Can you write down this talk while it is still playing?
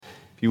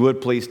If you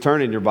would please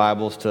turn in your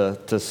Bibles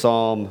to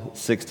Psalm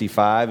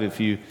 65. If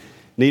you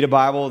need a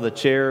Bible, the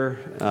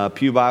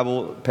Pew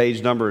Bible,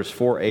 page number is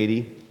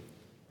 480.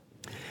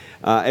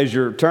 As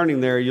you're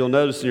turning there, you'll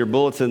notice in your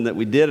bulletin that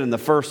we did in the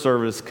first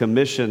service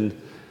commission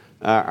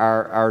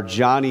our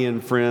Johnny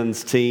and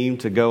Friends team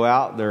to go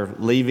out. They're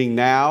leaving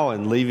now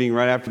and leaving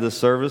right after this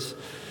service.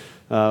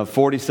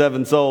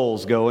 47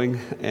 souls going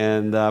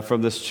and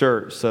from this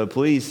church. So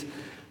please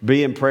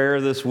be in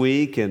prayer this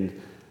week. And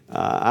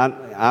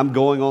I'm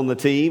going on the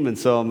team, and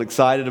so I'm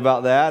excited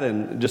about that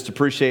and just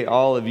appreciate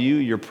all of you,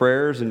 your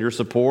prayers and your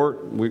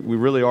support. We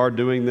really are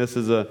doing this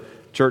as a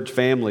church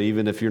family,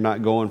 even if you're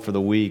not going for the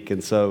week.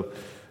 And so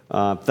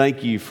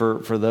thank you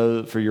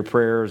for your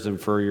prayers and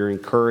for your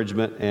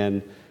encouragement,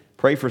 and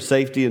pray for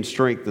safety and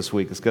strength this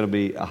week. It's going to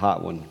be a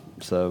hot one.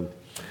 So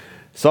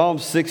Psalm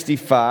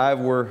 65,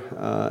 we're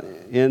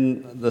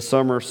in the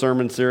summer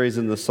sermon series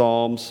in the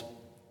Psalms,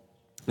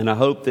 and I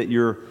hope that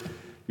you're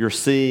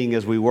seeing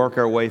as we work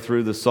our way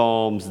through the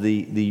Psalms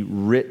the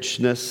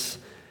richness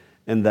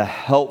and the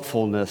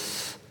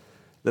helpfulness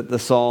that the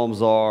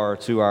Psalms are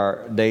to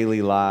our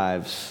daily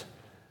lives.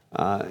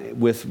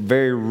 With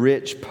very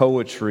rich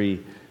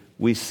poetry,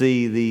 we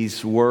see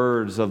these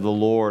words of the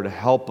Lord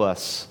help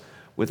us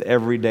with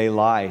everyday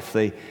life.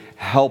 They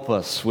help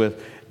us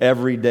with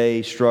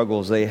everyday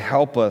struggles. They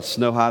help us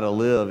know how to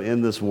live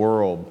in this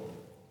world.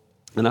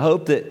 And I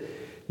hope that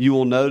you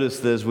will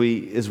notice that as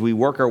we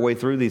work our way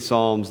through these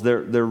Psalms,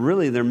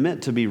 they're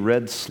meant to be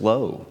read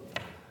slow.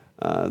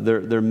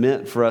 They're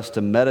meant for us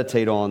to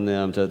meditate on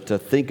them, to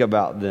think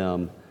about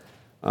them.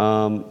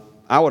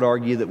 I would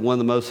argue that one of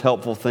the most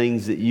helpful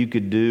things that you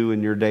could do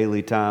in your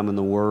daily time in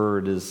the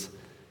Word is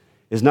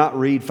not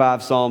read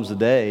 5 Psalms a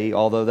day,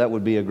 although that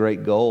would be a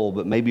great goal,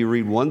 but maybe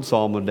read 1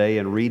 Psalm a day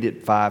and read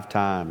it 5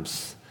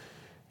 times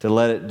to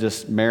let it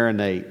just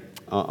marinate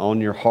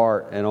on your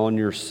heart and on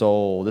your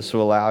soul. This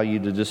will allow you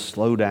to just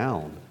slow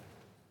down,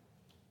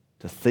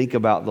 to think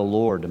about the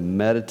Lord, to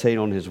meditate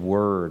on His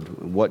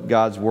Word, what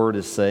God's Word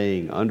is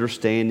saying,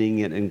 understanding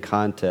it in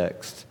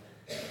context,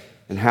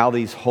 and how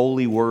these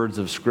holy words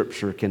of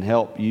Scripture can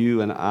help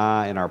you and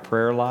I in our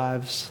prayer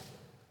lives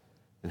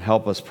and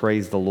help us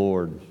praise the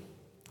Lord.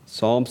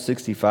 Psalm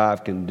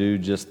 65 can do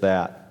just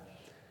that.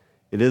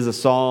 It is a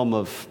psalm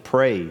of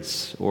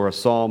praise or a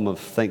psalm of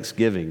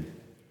thanksgiving.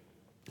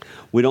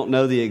 We don't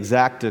know the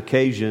exact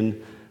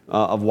occasion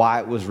of why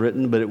it was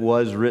written, but it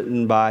was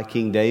written by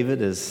King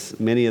David, as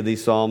many of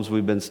these psalms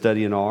we've been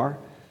studying are.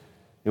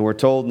 And we're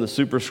told in the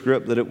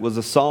superscript that it was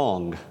a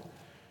song.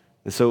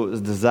 And so it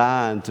was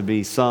designed to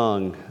be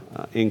sung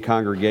in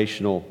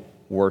congregational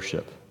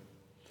worship.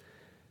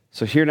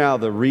 So hear now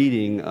the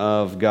reading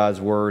of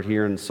God's Word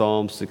here in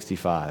Psalm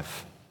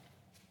 65.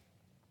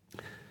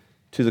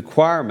 To the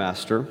choir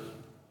master,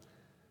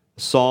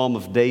 a psalm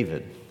of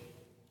David,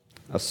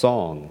 a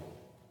song.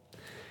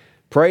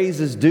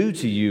 Praise is due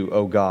to you,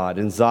 O God,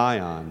 in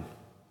Zion,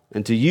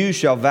 and to you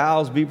shall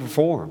vows be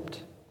performed.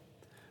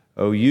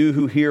 O you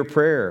who hear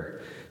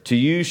prayer, to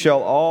you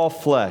shall all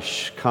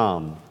flesh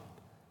come.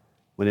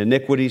 When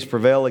iniquities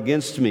prevail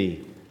against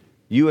me,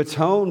 you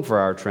atone for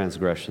our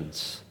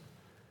transgressions.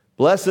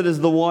 Blessed is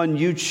the one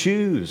you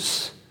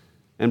choose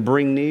and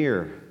bring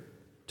near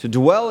to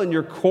dwell in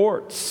your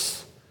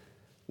courts.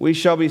 We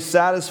shall be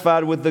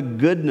satisfied with the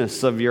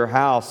goodness of your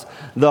house,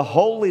 the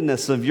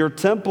holiness of your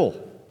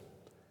temple.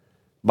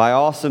 By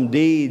awesome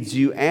deeds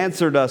you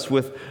answered us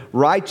with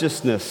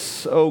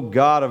righteousness, O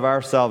God of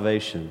our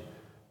salvation,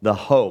 the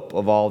hope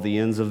of all the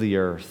ends of the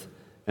earth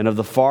and of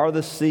the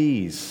farthest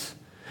seas,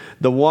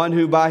 the one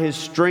who by his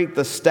strength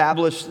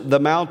established the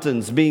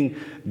mountains, being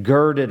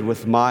girded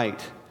with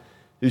might,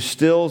 who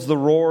stills the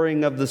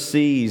roaring of the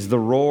seas, the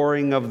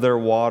roaring of their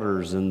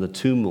waters, and the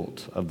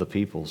tumult of the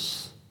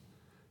peoples,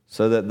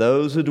 so that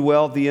those who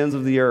dwell at the ends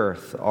of the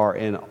earth are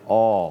in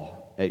awe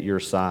at your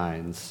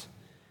signs.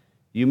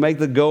 You make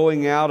the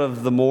going out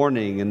of the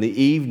morning and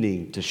the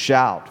evening to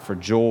shout for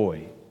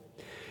joy.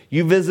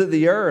 You visit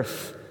the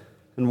earth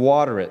and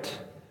water it.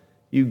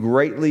 You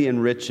greatly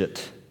enrich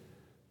it.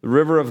 The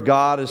river of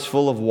God is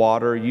full of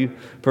water. You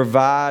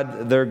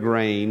provide their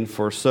grain,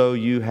 for so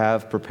you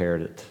have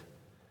prepared it.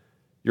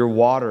 You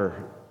water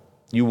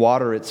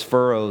its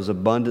furrows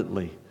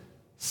abundantly,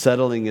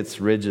 settling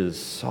its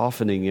ridges,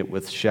 softening it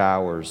with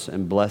showers,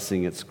 and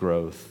blessing its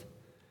growth.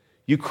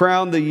 You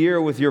crown the year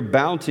with your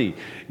bounty.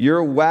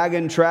 Your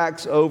wagon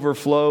tracks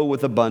overflow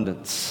with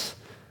abundance.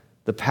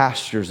 The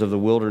pastures of the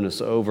wilderness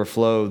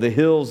overflow. The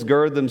hills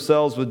gird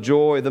themselves with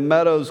joy. The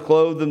meadows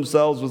clothe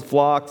themselves with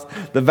flocks.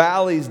 The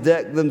valleys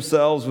deck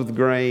themselves with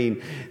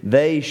grain.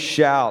 They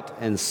shout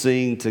and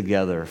sing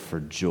together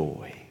for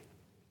joy.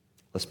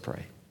 Let's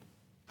pray.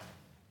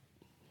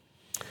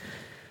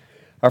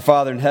 Our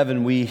Father in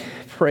heaven, we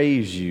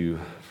praise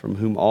you, from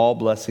whom all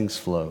blessings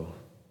flow.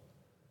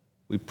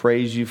 We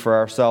praise you for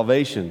our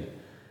salvation.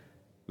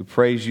 We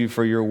praise you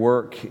for your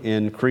work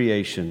in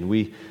creation.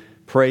 We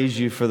praise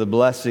you for the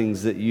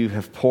blessings that you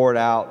have poured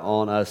out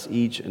on us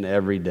each and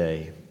every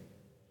day.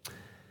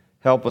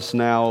 Help us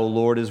now, O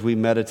Lord, as we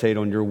meditate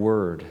on your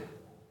word.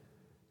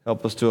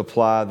 Help us to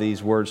apply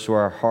these words to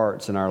our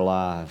hearts and our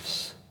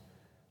lives.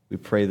 We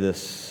pray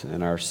this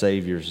in our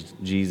Savior's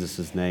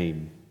Jesus'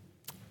 name.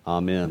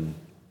 Amen.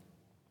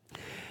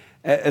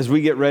 As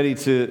we get ready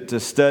to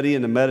study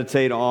and to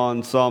meditate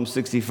on Psalm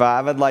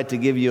 65, I'd like to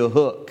give you a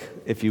hook,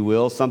 if you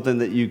will, something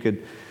that you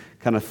could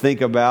kind of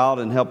think about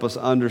and help us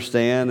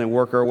understand and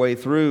work our way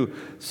through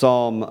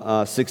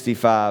Psalm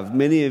 65.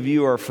 Many of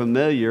you are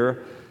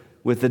familiar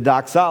with the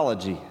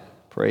doxology.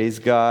 Praise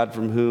God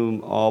from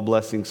whom all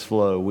blessings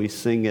flow. We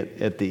sing it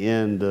at the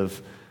end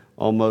of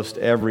almost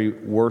every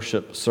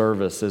worship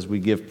service as we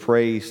give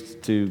praise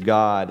to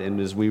God and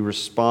as we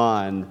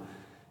respond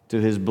to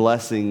His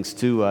blessings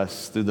to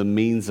us through the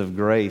means of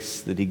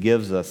grace that He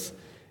gives us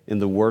in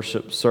the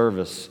worship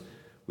service.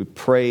 We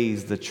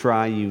praise the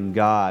triune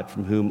God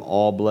from whom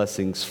all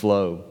blessings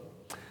flow.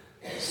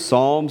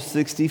 Psalm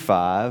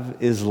 65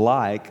 is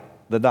like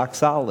the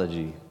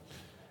doxology.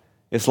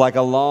 It's like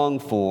a long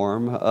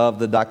form of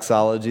the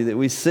doxology that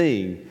we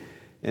sing.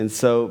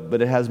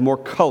 But it has more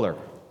color,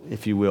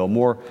 if you will,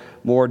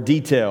 more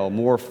detail,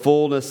 more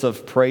fullness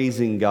of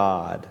praising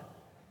God.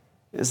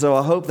 And so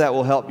I hope that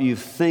will help you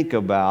think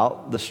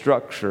about the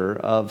structure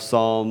of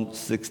Psalm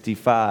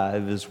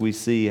 65 as we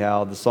see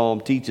how the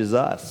psalm teaches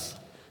us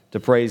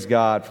to praise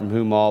God from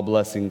whom all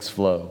blessings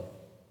flow.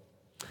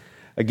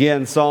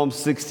 Again, Psalm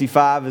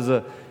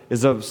 65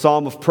 is a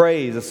psalm of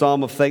praise, a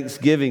psalm of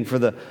thanksgiving for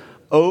the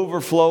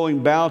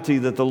overflowing bounty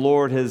that the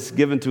Lord has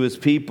given to His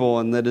people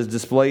and that is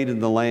displayed in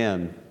the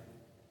land.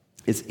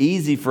 It's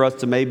easy for us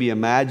to maybe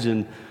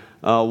imagine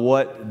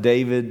what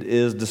David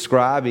is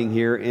describing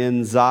here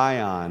in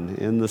Zion,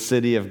 in the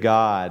city of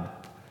God.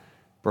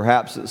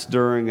 Perhaps it's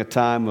during a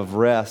time of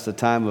rest, a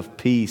time of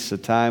peace, a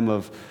time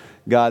of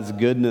God's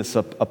goodness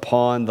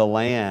upon the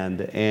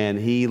land. And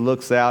he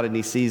looks out and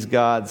he sees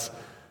God's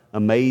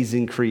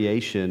amazing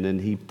creation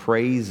and he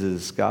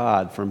praises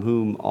God from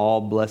whom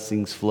all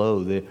blessings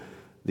flow,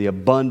 the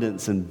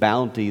abundance and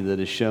bounty that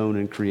is shown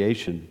in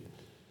creation.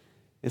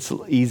 It's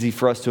easy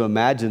for us to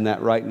imagine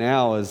that right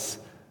now as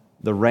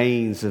the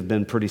rains have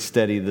been pretty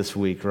steady this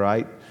week,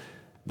 right?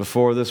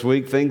 Before this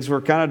week, things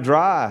were kind of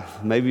dry.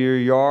 Maybe your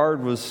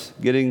yard was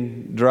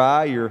getting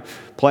dry. Your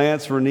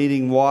plants were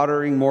needing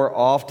watering more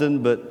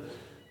often, but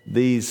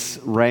these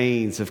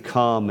rains have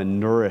come and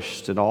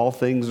nourished, and all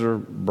things are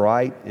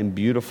bright and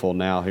beautiful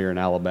now here in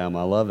Alabama.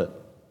 I love it.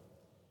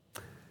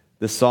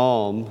 The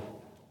psalm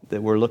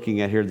that we're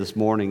looking at here this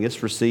morning,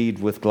 it's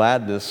received with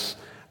gladness,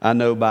 I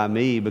know by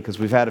me, because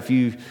we've had a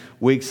few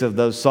weeks of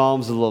those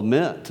psalms of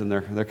lament, and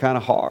they're kind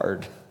of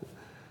hard.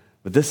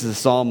 But this is a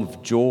psalm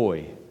of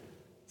joy.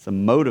 It's a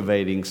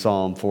motivating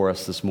psalm for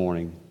us this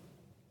morning.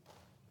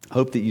 I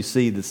hope that you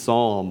see the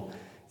psalm.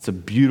 It's a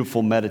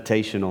beautiful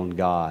meditation on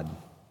God.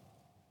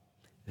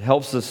 It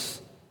helps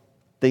us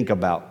think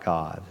about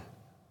God.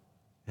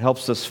 It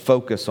helps us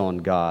focus on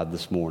God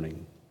this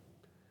morning.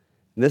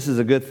 And this is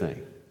a good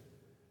thing,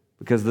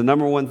 because the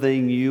number one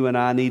thing you and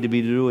I need to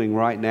be doing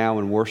right now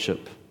in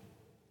worship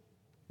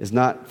is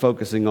not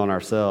focusing on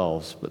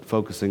ourselves, but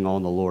focusing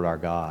on the Lord our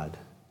God.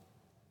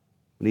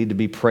 We need to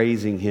be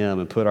praising Him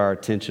and put our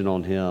attention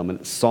on Him. And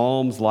it's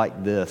psalms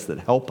like this that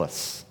help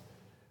us.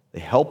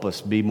 They help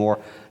us be more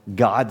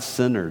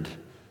God-centered,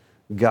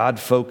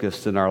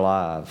 God-focused in our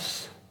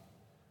lives.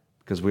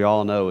 Because we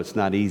all know it's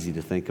not easy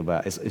to think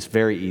about. It's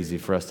very easy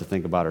for us to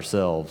think about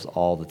ourselves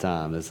all the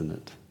time, isn't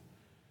it?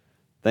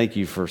 Thank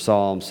you for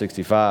Psalm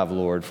 65,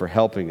 Lord, for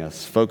helping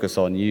us focus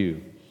on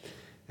you.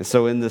 And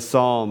so in this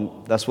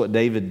psalm, that's what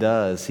David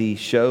does. He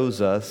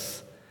shows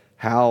us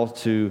how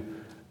to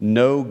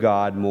know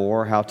God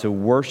more, how to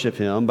worship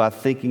Him by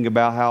thinking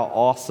about how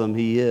awesome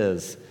He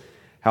is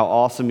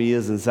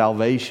in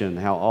salvation,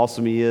 how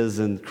awesome He is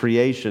in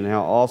creation,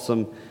 how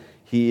awesome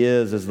He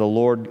is as the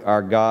Lord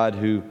our God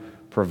who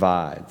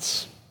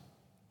provides.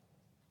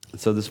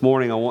 And so this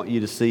morning I want you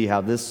to see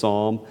how this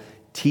psalm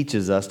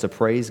teaches us to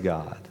praise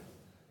God.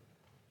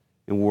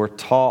 And we're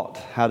taught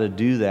how to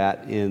do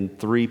that in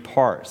three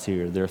parts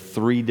here. There are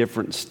three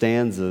different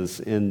stanzas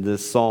in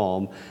this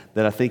psalm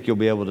that I think you'll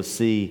be able to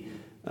see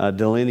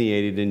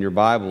delineated in your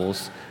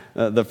Bibles.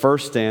 The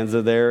first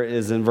stanza there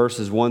is in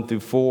verses 1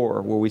 through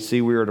 4, where we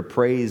see we are to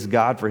praise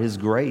God for His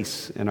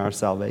grace in our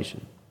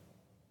salvation.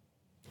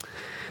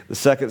 The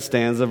second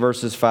stanza,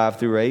 verses 5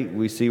 through 8,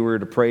 we see we're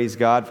to praise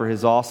God for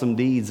His awesome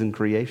deeds in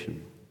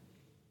creation.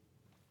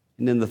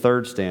 And in the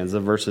third stanza,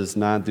 verses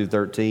 9 through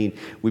 13,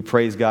 we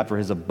praise God for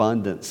His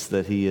abundance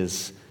that He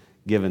has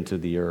given to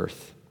the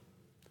earth.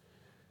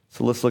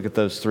 So let's look at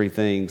those three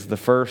things. The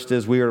first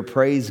is we are to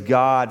praise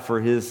God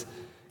for His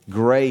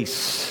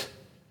grace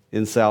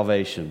in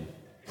salvation.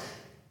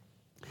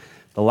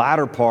 The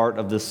latter part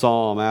of this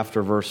psalm,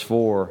 after verse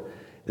 4,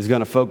 is going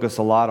to focus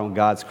a lot on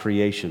God's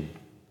creation.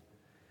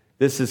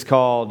 This is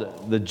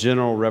called the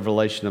general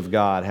revelation of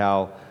God,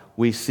 how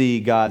we see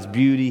God's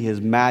beauty,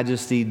 His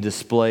majesty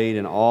displayed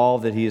in all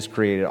that He has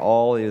created,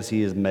 all as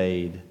He has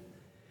made.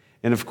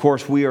 And of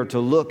course, we are to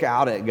look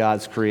out at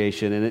God's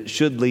creation, and it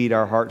should lead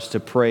our hearts to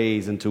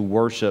praise and to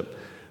worship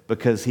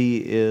because He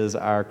is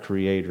our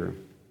Creator.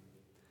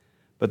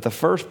 But the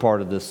first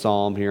part of this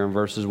psalm here in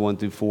verses 1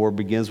 through 4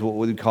 begins what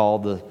we call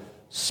the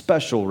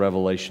special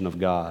revelation of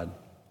God.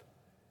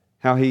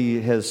 How he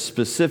has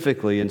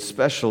specifically and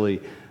specially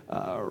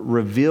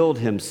revealed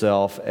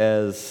himself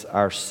as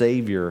our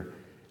Savior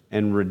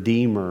and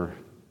Redeemer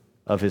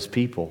of his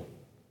people.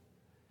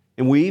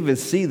 And we even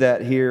see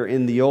that here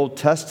in the Old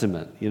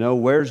Testament. You know,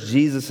 where's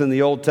Jesus in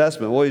the Old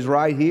Testament? Well, he's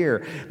right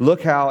here.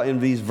 Look how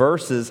in these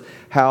verses,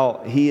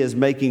 how he is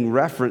making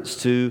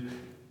reference to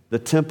the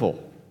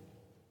temple,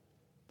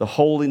 the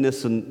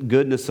holiness and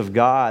goodness of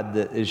God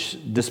that is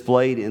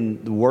displayed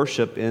in the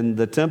worship in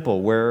the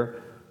temple,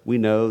 where we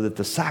know that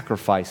the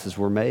sacrifices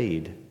were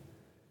made,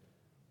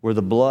 where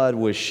the blood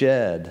was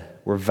shed,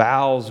 where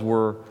vows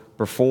were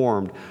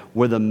performed,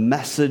 where the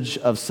message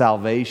of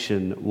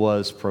salvation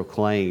was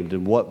proclaimed.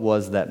 And what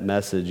was that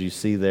message? You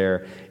see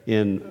there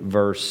in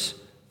verse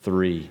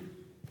 3.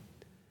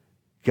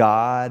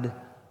 God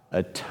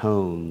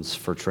atones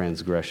for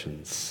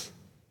transgressions.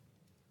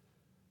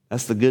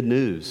 That's the good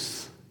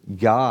news.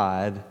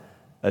 God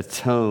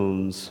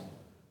atones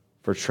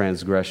for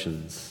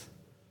transgressions.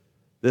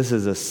 This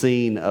is a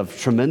scene of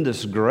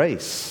tremendous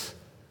grace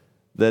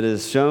that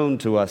is shown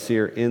to us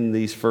here in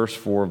these first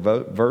 4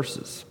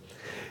 verses.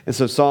 And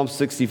so Psalm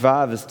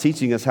 65 is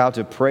teaching us how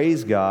to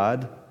praise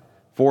God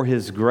for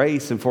his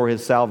grace and for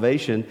his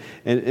salvation.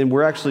 And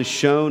we're actually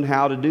shown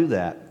how to do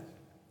that.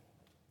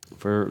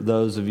 For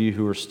those of you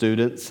who are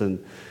students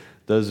and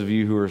those of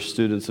you who are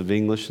students of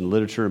English and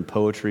literature and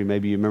poetry,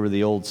 maybe you remember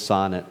the old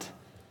sonnet,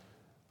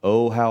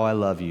 "Oh, how I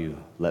love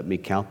you, let me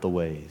count the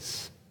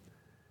ways."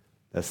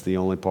 That's the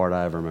only part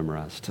I ever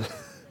memorized.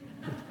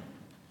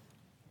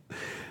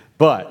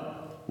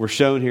 But we're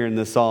shown here in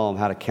this psalm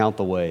how to count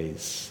the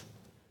ways.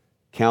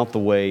 Count the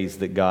ways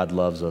that God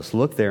loves us.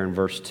 Look there in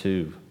verse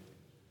 2.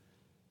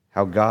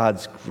 How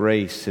God's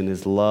grace and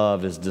his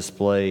love is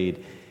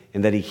displayed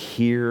and that he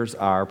hears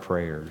our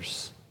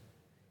prayers.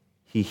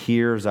 He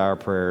hears our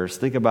prayers.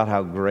 Think about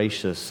how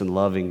gracious and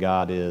loving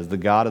God is, the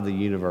God of the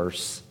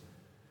universe,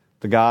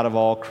 the God of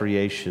all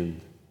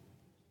creation,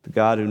 the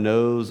God who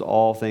knows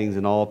all things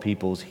and all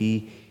peoples.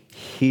 He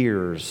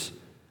hears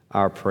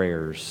our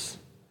prayers.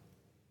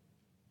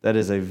 That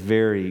is a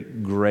very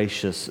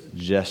gracious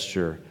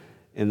gesture,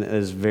 and that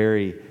is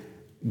very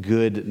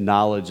good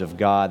knowledge of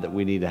God that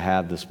we need to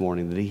have this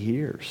morning, that he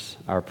hears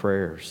our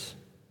prayers.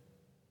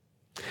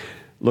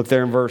 Look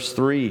there in verse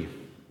 3.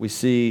 We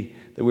see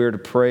that we are to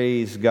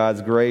praise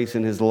God's grace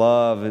and his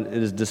love, and it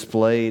is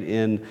displayed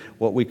in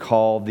what we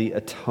call the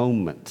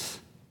atonement.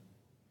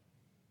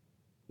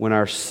 When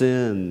our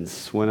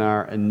sins, when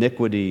our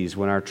iniquities,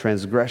 when our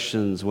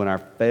transgressions, when our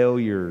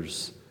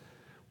failures,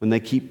 when they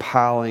keep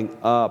piling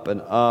up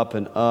and up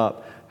and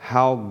up,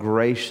 how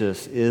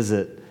gracious is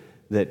it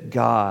that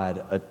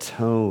God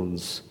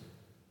atones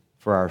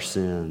for our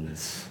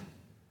sins.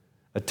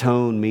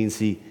 Atone means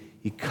he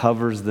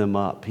covers them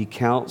up. He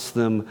counts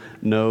them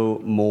no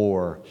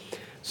more.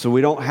 So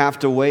we don't have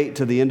to wait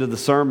to the end of the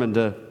sermon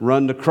to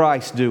run to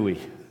Christ, do we?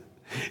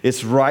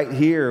 It's right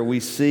here. We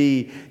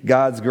see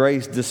God's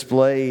grace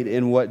displayed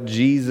in what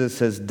Jesus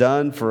has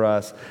done for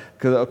us.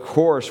 Because, of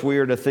course, we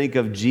are to think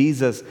of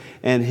Jesus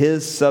and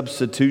his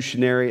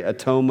substitutionary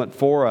atonement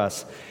for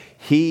us.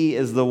 He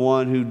is the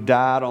one who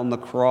died on the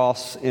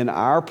cross in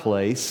our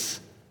place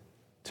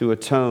to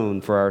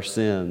atone for our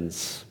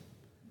sins.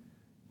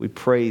 We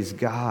praise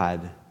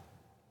God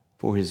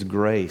for his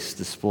grace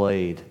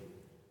displayed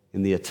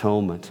in the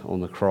atonement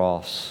on the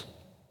cross.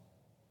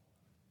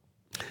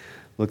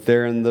 Look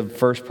there in the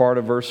first part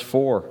of verse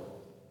 4.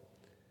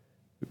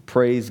 We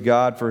praise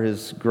God for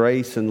his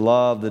grace and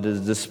love that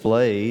is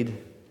displayed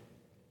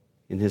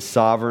in his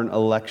sovereign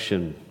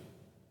election.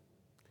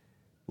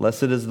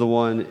 Blessed is the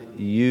one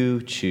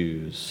you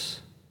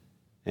choose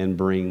and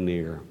bring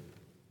near.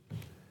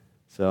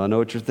 So I know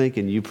what you're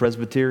thinking. You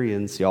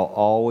Presbyterians, y'all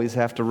always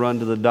have to run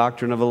to the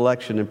doctrine of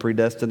election and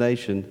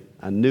predestination.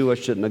 I knew I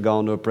shouldn't have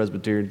gone to a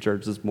Presbyterian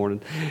church this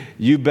morning.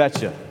 You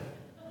betcha.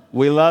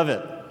 We love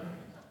it.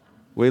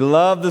 We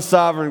love the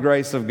sovereign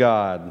grace of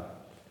God.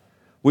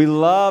 We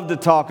love to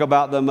talk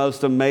about the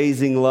most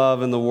amazing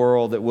love in the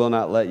world that will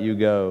not let you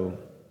go.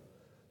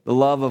 The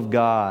love of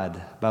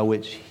God by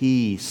which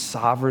he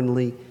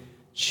sovereignly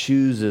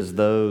chooses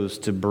those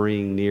to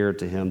bring near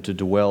to him, to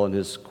dwell in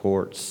his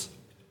courts.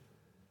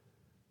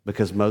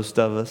 Because most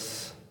of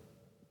us,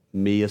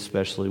 me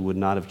especially, would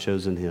not have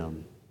chosen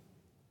him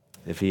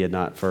if he had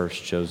not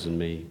first chosen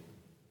me.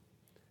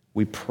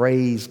 We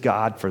praise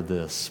God for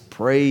this.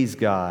 Praise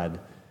God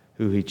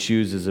who he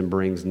chooses and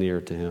brings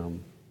near to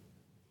him.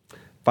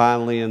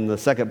 Finally, in the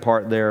second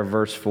part there of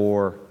verse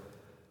 4,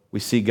 we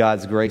see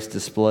God's grace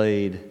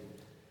displayed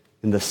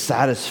in the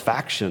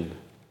satisfaction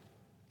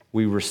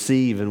we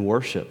receive in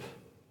worship.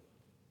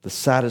 The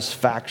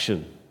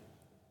satisfaction.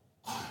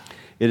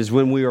 It is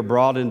when we are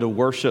brought into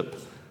worship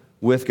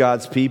with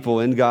God's people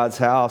in God's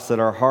house that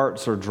our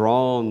hearts are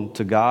drawn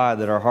to God,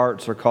 that our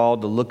hearts are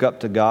called to look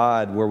up to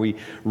God, where we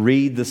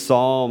read the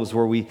Psalms,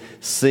 where we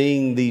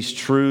sing these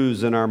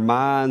truths and our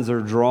minds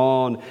are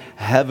drawn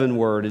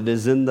heavenward. It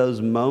is in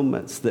those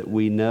moments that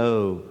we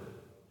know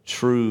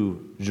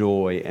true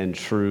joy and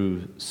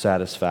true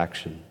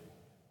satisfaction.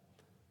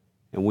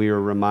 And we are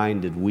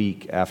reminded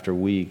week after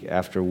week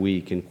after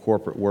week in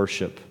corporate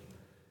worship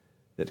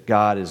that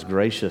God is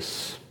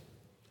gracious.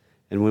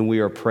 And when we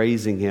are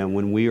praising Him,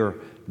 when we are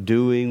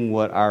doing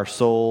what our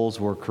souls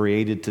were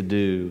created to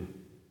do,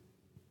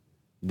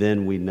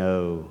 then we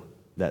know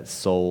that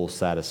soul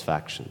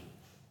satisfaction.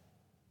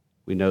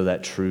 We know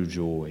that true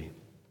joy.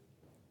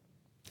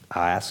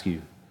 I ask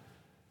you,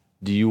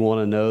 do you want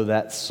to know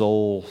that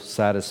soul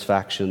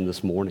satisfaction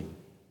this morning?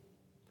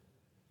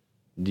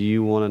 Do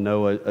you want to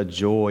know a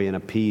joy and a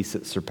peace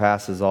that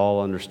surpasses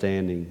all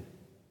understanding?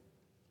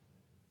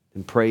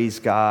 And praise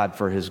God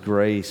for His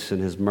grace and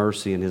His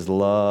mercy and His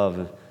love,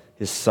 and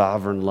His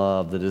sovereign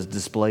love that is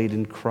displayed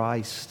in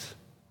Christ.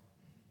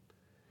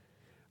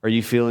 Are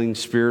you feeling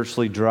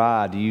spiritually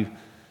dry? Do you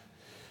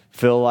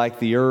feel like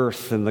the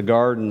earth and the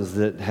gardens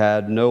that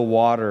had no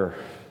water,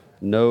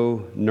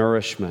 no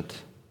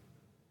nourishment?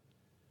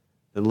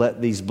 And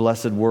let these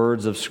blessed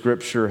words of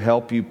Scripture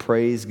help you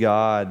praise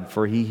God,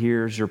 for He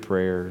hears your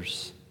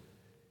prayers.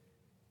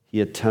 He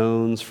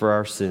atones for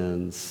our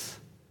sins.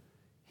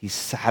 He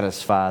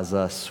satisfies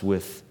us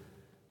with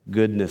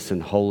goodness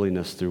and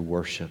holiness through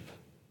worship.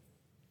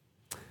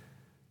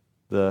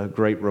 The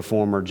great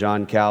reformer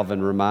John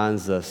Calvin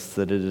reminds us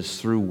that it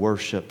is through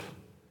worship,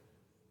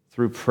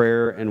 through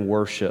prayer and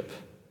worship,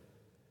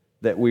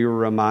 that we are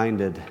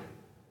reminded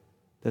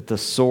that the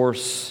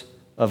source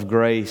of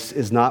grace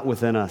is not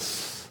within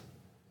us,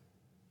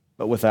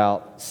 but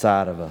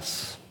outside of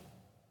us.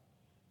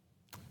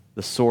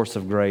 The source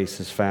of grace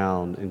is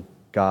found in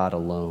God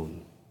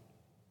alone.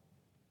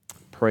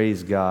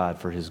 Praise God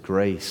for His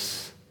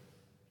grace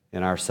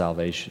in our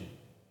salvation.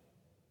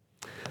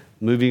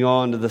 Moving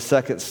on to the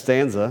second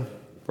stanza,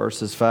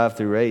 verses 5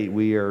 through 8,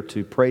 we are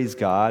to praise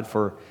God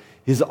for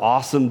His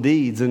awesome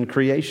deeds in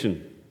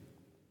creation.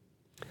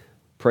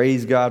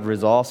 Praise God for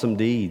His awesome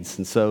deeds.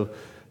 And so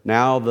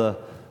now the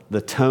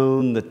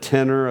tone, the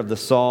tenor of the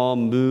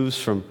psalm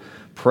moves from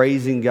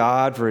praising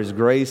God for His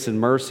grace and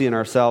mercy in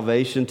our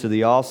salvation to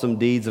the awesome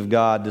deeds of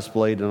God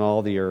displayed in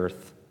all the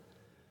earth.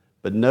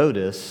 But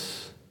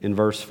notice in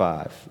verse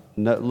 5,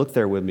 look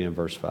there with me in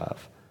verse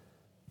 5.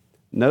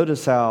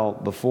 Notice how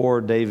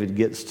before David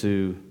gets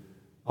to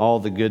all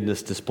the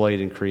goodness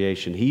displayed in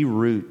creation, he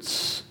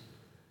roots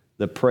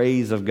the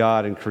praise of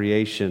God in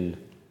creation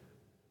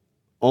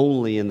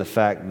only in the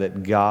fact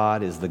that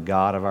God is the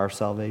God of our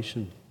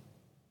salvation.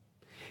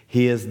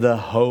 He is the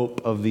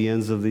hope of the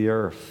ends of the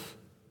earth.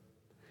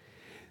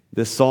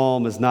 This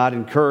psalm is not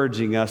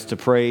encouraging us to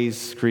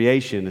praise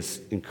creation. It's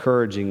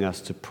encouraging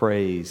us to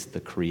praise the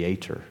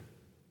Creator.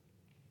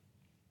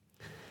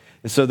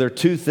 And so there are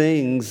two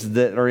things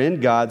that are in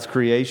God's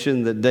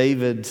creation that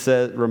David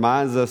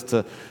reminds us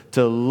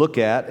to look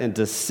at and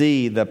to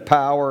see the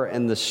power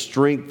and the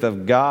strength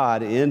of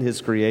God in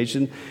His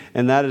creation,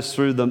 and that is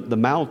through the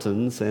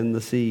mountains and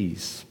the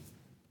seas.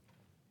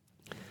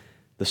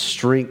 The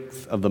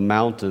strength of the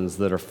mountains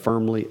that are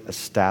firmly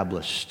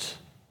established.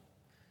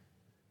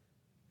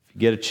 If you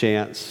get a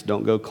chance,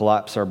 don't go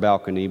collapse our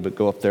balcony, but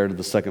go up there to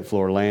the second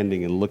floor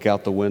landing and look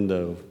out the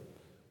window.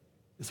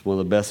 It's one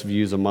of the best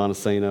views of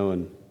Montesano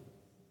and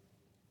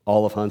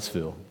all of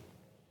Huntsville.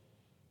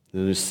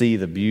 And to see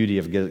the beauty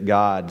of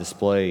God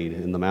displayed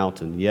in the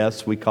mountain.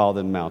 Yes, we call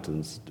them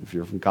mountains. If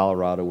you're from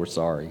Colorado, we're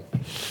sorry.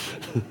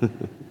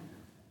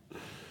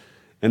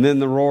 And then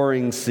the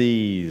roaring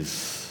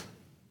seas.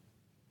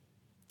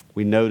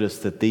 We notice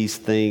that these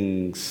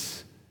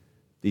things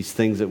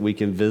that we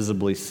can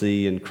visibly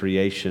see in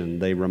creation,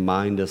 they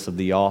remind us of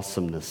the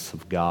awesomeness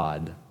of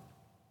God.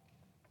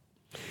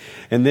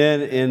 And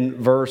then in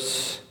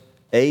verse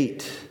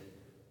 8,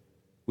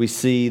 we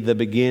see the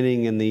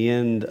beginning and the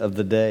end of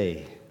the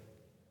day,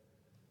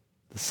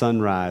 the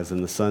sunrise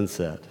and the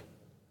sunset.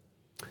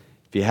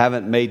 If you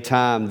haven't made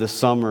time this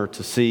summer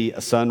to see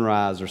a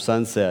sunrise or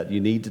sunset,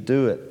 you need to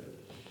do it,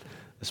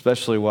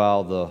 especially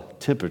while the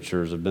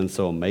temperatures have been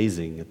so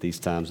amazing at these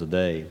times of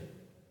day.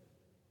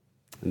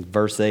 In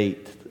verse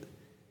 8,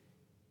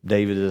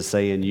 David is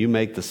saying, "You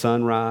make the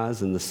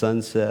sunrise and the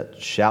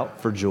sunset shout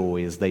for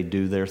joy as they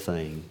do their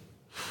thing."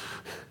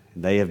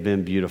 They have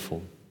been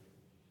beautiful.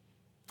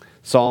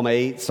 Psalm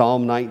 8,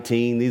 Psalm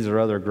 19, these are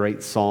other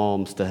great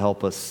psalms to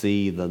help us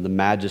see the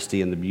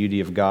majesty and the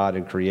beauty of God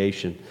in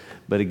creation.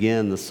 But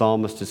again, the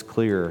psalmist is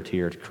clear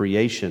here.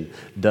 Creation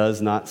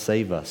does not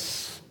save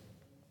us.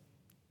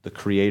 The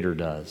Creator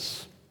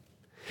does.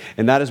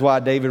 And that is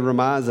why David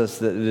reminds us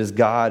that it is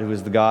God who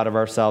is the God of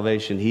our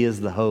salvation. He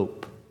is the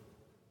hope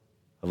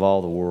of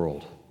all the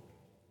world.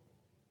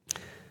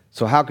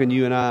 So how can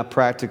you and I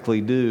practically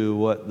do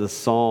what the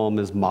psalm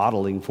is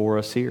modeling for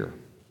us here?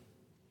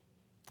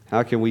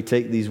 How can we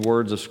take these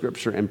words of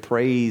Scripture and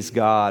praise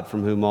God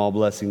from whom all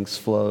blessings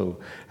flow?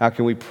 How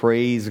can we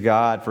praise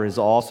God for His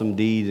awesome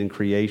deeds and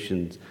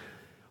creations?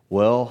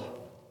 Well,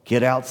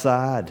 get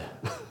outside.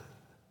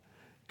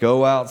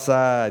 Go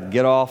outside.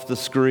 Get off the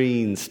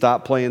screen.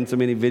 Stop playing so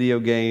many video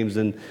games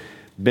and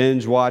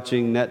binge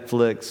watching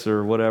Netflix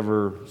or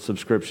whatever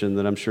subscription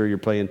that I'm sure you're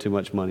paying too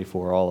much money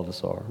for. All of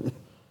us are.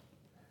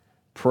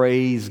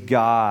 Praise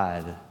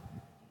God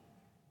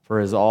for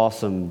his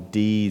awesome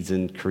deeds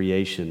in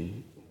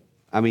creation.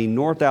 I mean,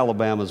 North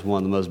Alabama is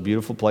one of the most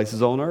beautiful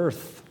places on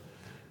earth.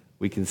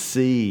 We can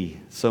see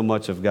so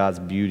much of God's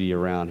beauty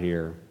around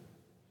here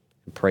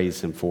and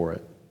praise him for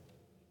it.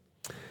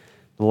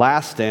 The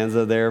last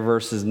stanza there,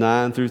 verses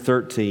 9 through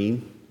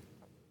 13,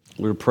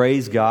 we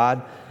praise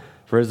God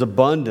for his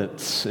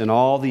abundance in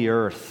all the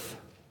earth.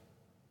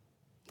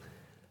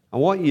 I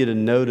want you to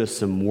notice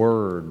some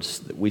words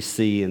that we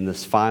see in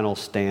this final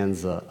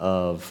stanza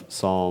of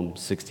Psalm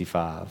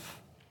 65.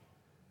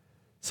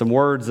 Some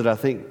words that I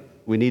think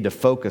we need to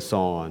focus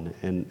on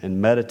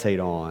and meditate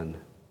on.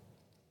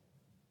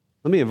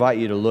 Let me invite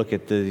you to look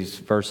at these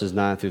verses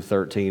 9 through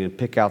 13 and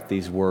pick out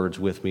these words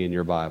with me in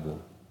your Bible.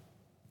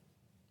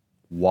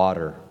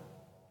 Water,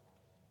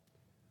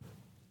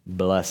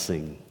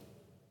 blessing,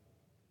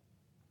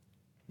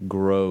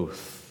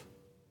 growth,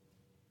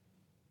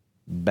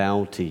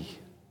 bounty,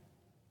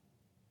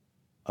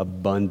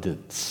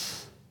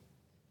 abundance,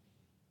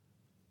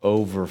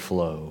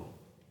 overflow,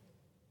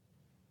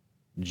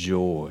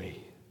 joy.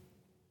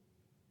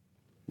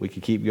 We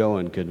could keep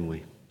going, couldn't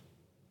we?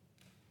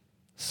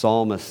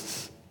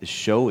 Psalmist is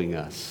showing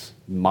us,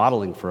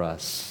 modeling for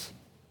us.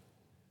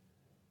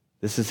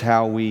 This is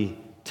how we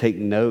take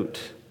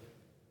note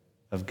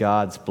of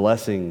God's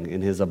blessing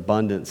in his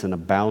abundance and a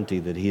bounty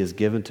that he has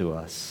given to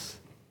us.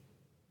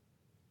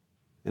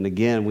 And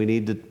again, we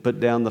need to put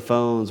down the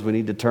phones. We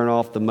need to turn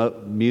off the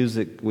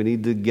music. We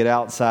need to get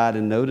outside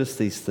and notice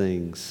these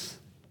things.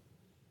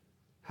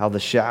 How the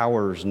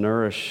showers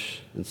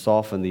nourish and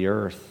soften the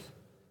earth,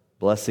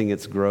 blessing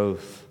its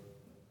growth.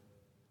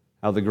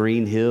 How the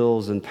green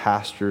hills and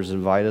pastures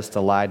invite us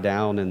to lie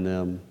down in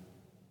them.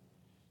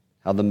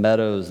 How the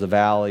meadows, the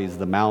valleys,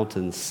 the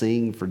mountains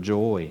sing for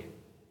joy.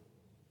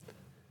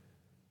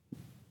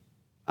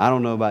 I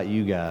don't know about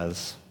you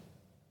guys.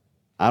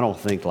 I don't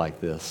think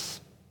like this.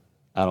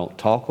 I don't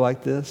talk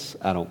like this.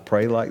 I don't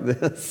pray like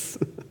this.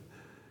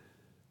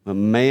 But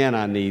man,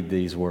 I need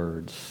these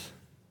words.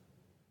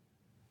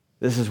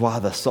 This is why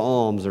the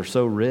Psalms are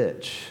so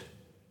rich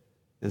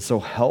and so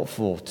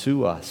helpful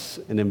to us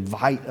and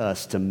invite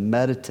us to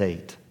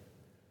meditate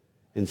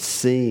and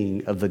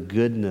sing of the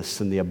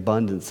goodness and the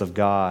abundance of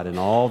God in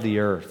all the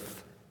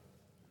earth.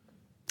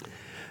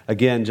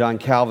 Again, John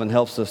Calvin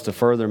helps us to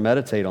further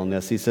meditate on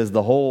this. He says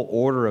the whole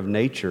order of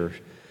nature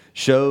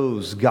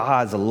shows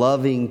God's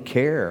loving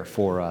care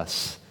for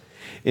us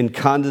in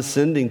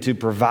condescending to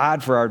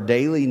provide for our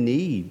daily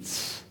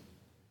needs.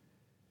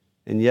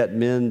 And yet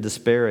men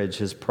disparage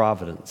his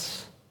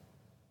providence,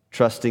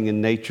 trusting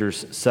in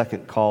nature's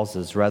second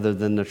causes rather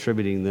than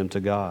attributing them to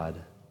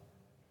God.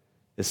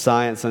 As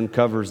science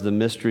uncovers the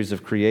mysteries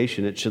of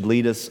creation, it should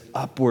lead us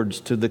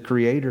upwards to the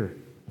Creator.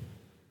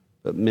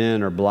 But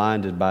men are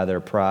blinded by their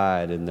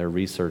pride and their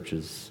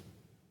researches.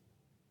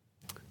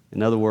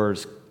 In other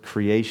words,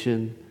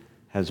 creation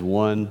has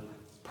one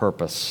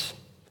purpose,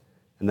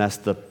 and that's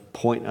to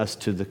point us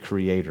to the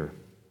Creator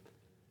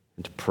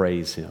and to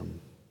praise him.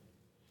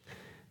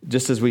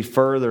 Just as we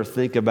further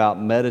think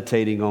about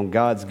meditating on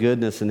God's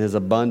goodness and his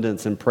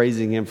abundance and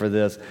praising him for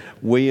this,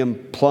 William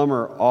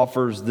Plummer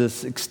offers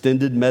this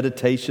extended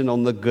meditation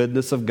on the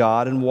goodness of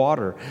God and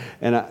water.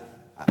 And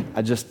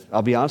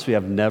I'll be honest with you,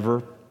 I've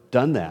never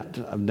done that.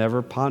 I've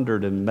never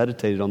pondered and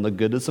meditated on the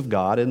goodness of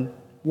God and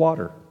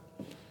water.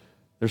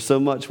 There's so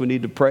much we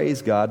need to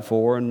praise God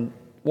for in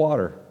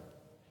water.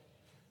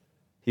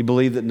 He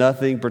believed that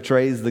nothing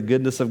portrays the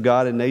goodness of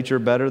God in nature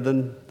better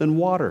than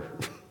water.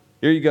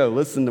 Here you go.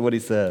 Listen to what he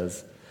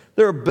says.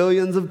 There are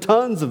billions of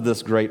tons of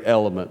this great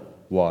element,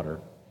 water.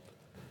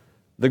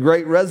 The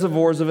great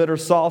reservoirs of it are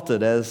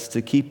salted as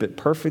to keep it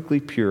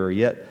perfectly pure,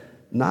 yet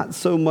not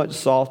so much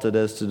salted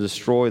as to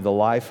destroy the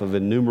life of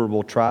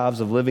innumerable tribes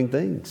of living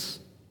things.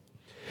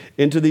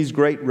 Into these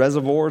great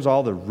reservoirs,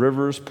 all the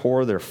rivers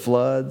pour their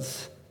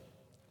floods.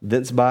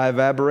 Thence by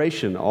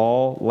evaporation,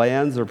 all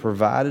lands are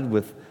provided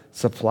with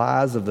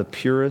supplies of the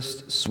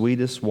purest,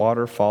 sweetest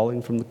water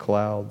falling from the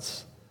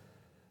clouds.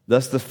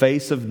 Thus the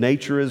face of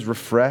nature is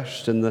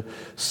refreshed, and the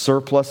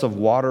surplus of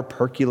water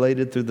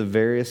percolated through the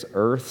various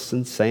earths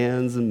and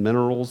sands and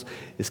minerals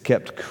is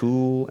kept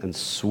cool and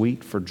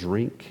sweet for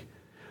drink,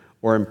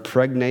 or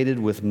impregnated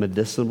with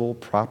medicinal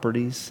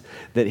properties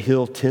that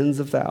heal tens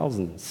of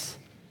thousands.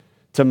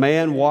 To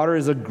man, water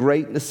is a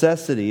great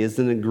necessity, is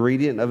an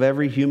ingredient of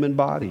every human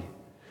body.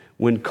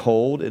 When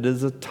cold, it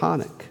is a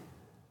tonic.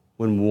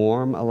 When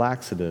warm, a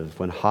laxative.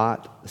 When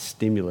hot, a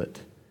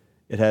stimulant.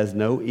 It has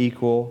no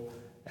equal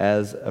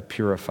as a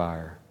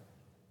purifier.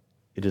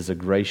 It is a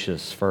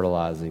gracious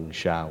fertilizing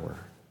shower.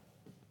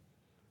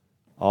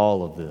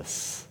 All of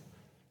this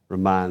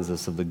reminds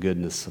us of the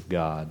goodness of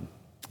God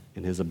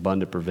and his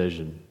abundant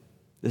provision.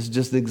 This is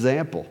just an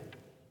example,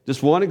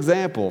 just one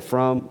example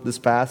from this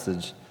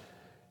passage,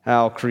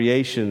 how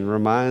creation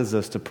reminds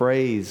us to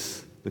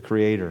praise the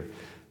Creator,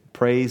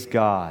 praise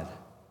God,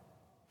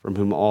 from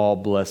whom all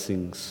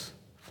blessings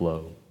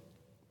flow.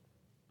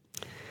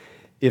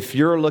 If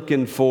you're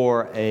looking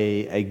for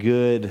a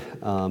good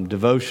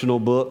devotional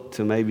book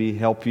to maybe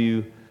help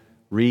you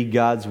read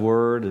God's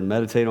Word and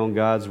meditate on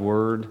God's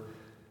Word,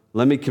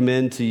 let me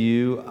commend to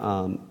you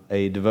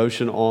a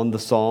devotion on the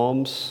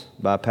Psalms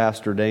by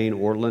Pastor Dane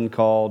Ortland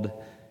called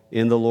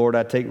In the Lord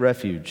I Take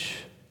Refuge.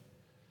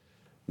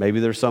 Maybe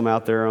there's some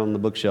out there on the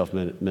bookshelf.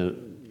 Get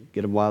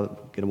them while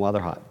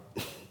they're hot.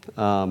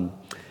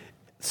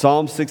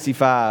 Psalm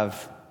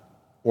 65,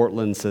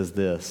 Ortland says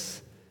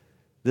this: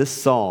 this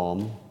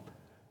psalm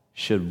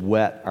should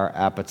whet our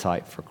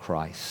appetite for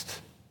Christ.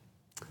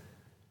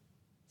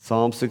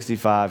 Psalm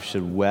 65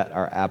 should whet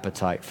our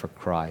appetite for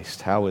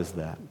Christ. How is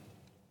that?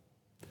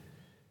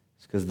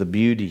 It's because the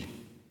beauty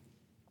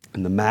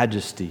and the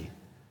majesty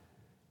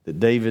that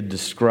David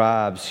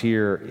describes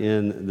here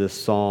in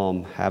this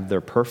psalm have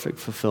their perfect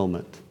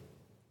fulfillment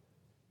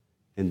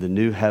in the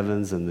new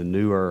heavens and the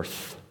new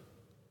earth,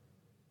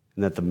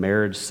 and at the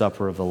marriage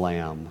supper of the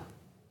Lamb,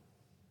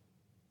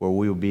 where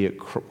we will be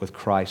with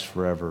Christ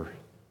forever,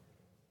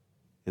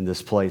 in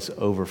this place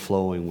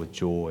overflowing with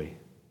joy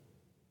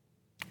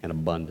and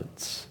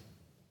abundance.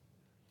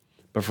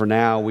 But for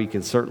now, we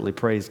can certainly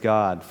praise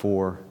God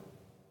for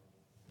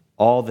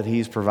all that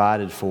He's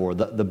provided for,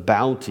 the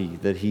bounty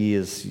that He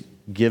has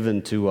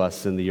given to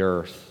us in the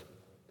earth.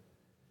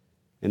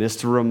 And it's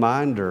to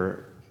remind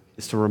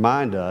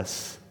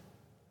us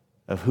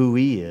of who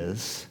He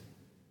is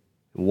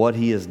and what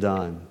He has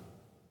done,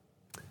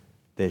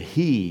 that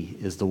He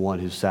is the one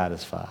who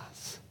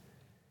satisfies,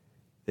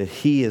 that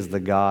He is the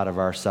God of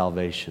our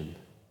salvation,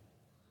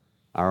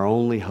 our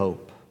only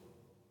hope.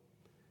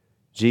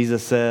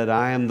 Jesus said,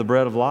 I am the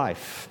bread of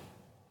life.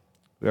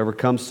 Whoever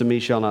comes to me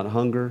shall not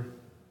hunger.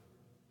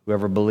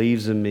 Whoever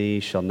believes in me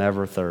shall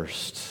never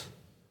thirst.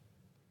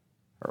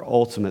 Our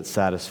ultimate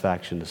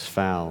satisfaction is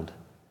found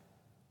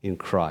in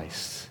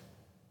Christ.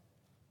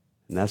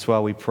 And that's why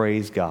we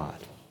praise God,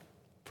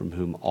 from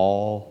whom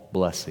all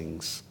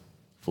blessings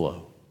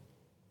flow.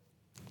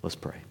 Let's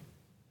pray.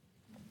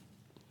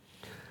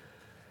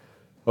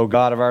 O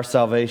God of our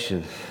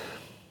salvation,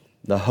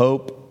 the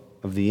hope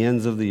of the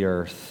ends of the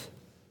earth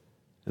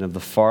and of the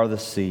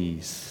farthest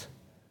seas,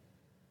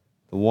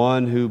 the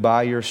one who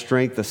by your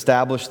strength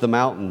established the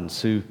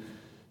mountains, who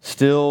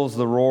stills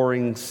the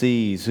roaring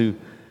seas, who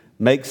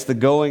makes the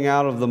going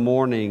out of the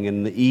morning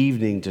and the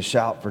evening to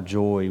shout for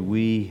joy,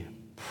 we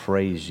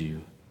praise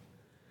you.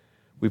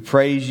 We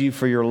praise you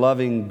for your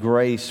loving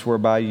grace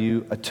whereby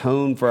you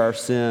atone for our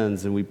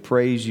sins, and we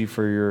praise you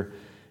for your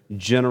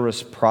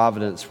generous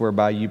providence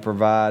whereby you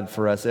provide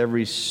for us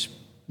every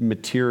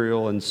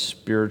material and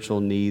spiritual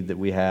need that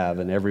we have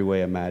in every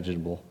way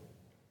imaginable.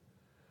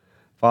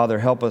 Father,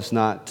 help us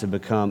not to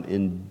become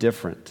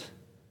indifferent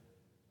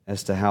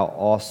as to how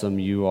awesome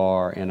you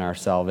are in our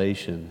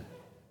salvation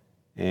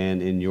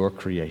and in your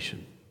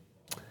creation.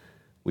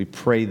 We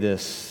pray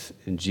this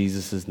in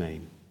Jesus'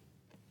 name.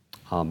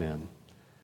 Amen.